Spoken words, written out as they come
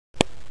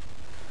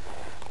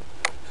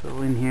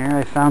So in here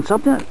I found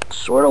something that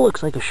sort of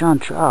looks like a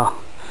chanterelle.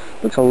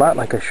 Looks a lot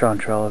like a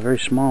chanterelle, a very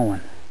small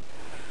one.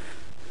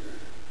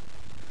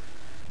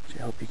 So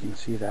I hope you can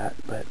see that,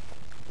 but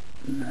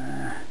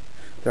there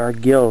are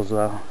gills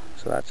though,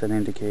 so that's an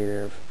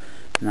indicator of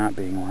not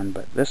being one.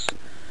 But this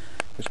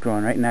is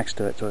growing right next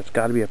to it, so it's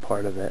got to be a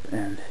part of it.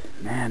 And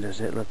man, does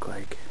it look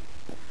like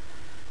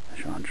a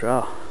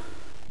chanterelle.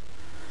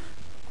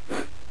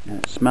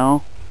 And it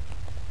smells.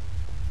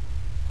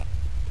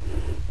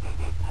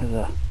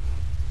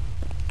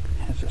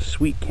 Has a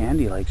sweet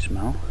candy-like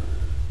smell.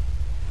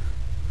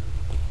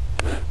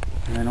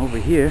 And then over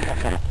here,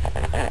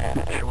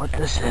 not sure what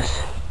this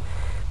is.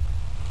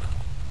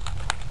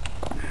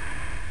 I'm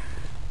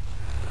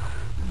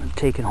gonna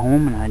take it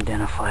home and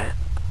identify it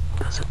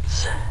because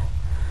it's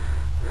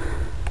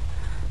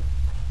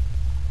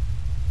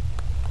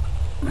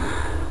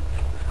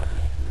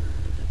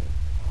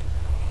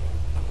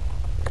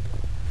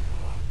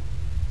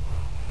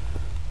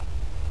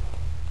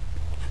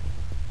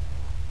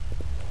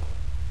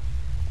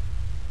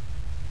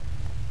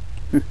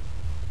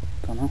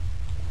don't know.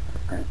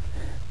 Right.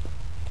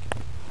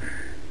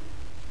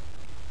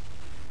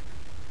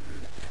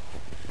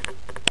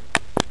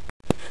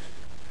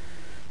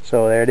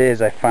 So there it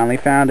is. I finally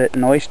found it.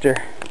 An oyster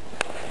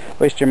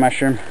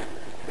mushroom.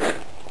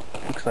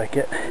 Looks like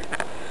it.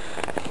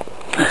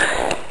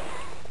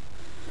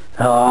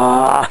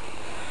 Ah,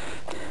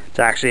 it's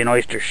actually an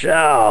oyster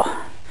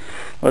shell.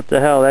 What the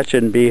hell? That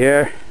shouldn't be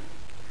here.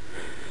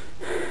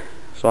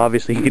 So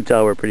obviously you can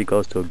tell we're pretty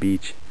close to a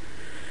beach.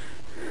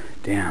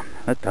 Damn,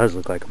 that does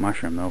look like a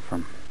mushroom though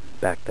from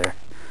back there.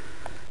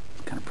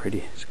 It's kind of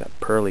pretty. It's got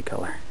pearly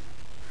color.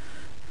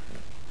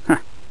 Huh.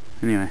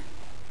 Anyway,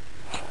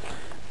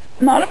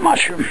 not a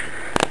mushroom.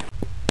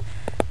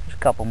 There's a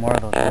couple more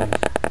of those ones.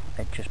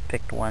 I just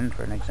picked one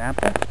for an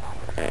example.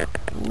 A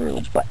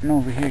little button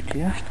over here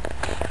too.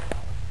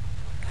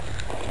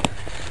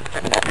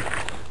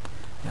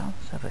 They all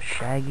have a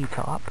shaggy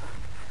top.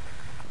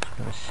 Sort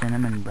of a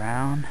cinnamon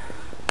brown.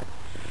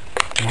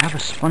 They have a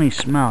funny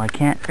smell. I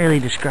can't really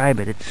describe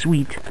it. It's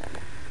sweet.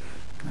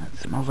 It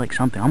smells like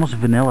something, almost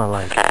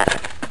vanilla-like.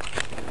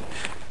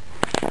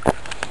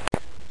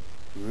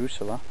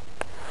 Rusula.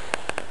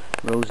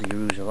 Rosy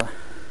Rusula.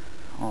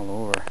 All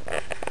over.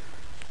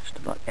 Just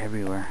about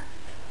everywhere.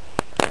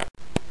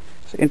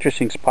 It's an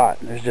interesting spot.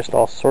 There's just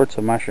all sorts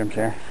of mushrooms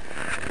here.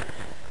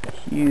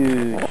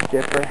 Huge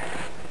dipper.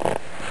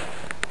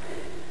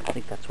 I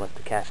think that's what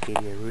the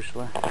Cascadia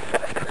Rusula.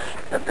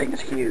 That thing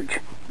is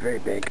huge. Very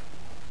big.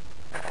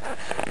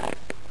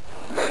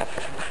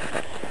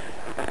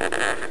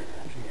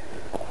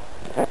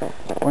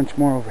 Bunch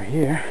more over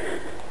here.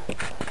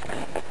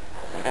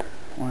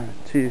 1,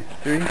 2,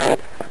 3.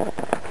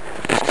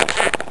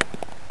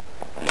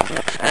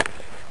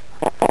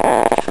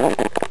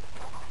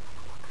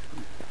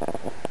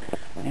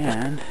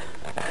 And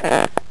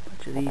a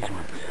bunch of these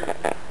ones.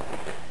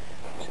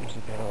 Seems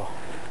like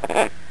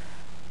a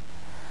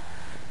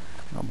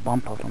little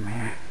bump of them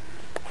here.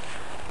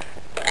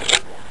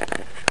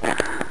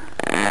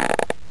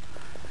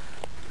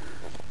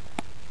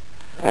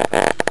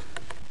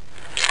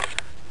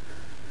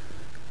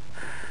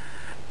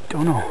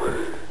 Don't know.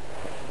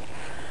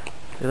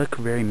 They look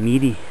very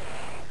meaty.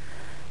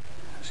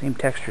 Same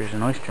texture as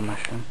an oyster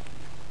mushroom.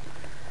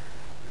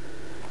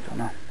 Don't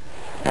know.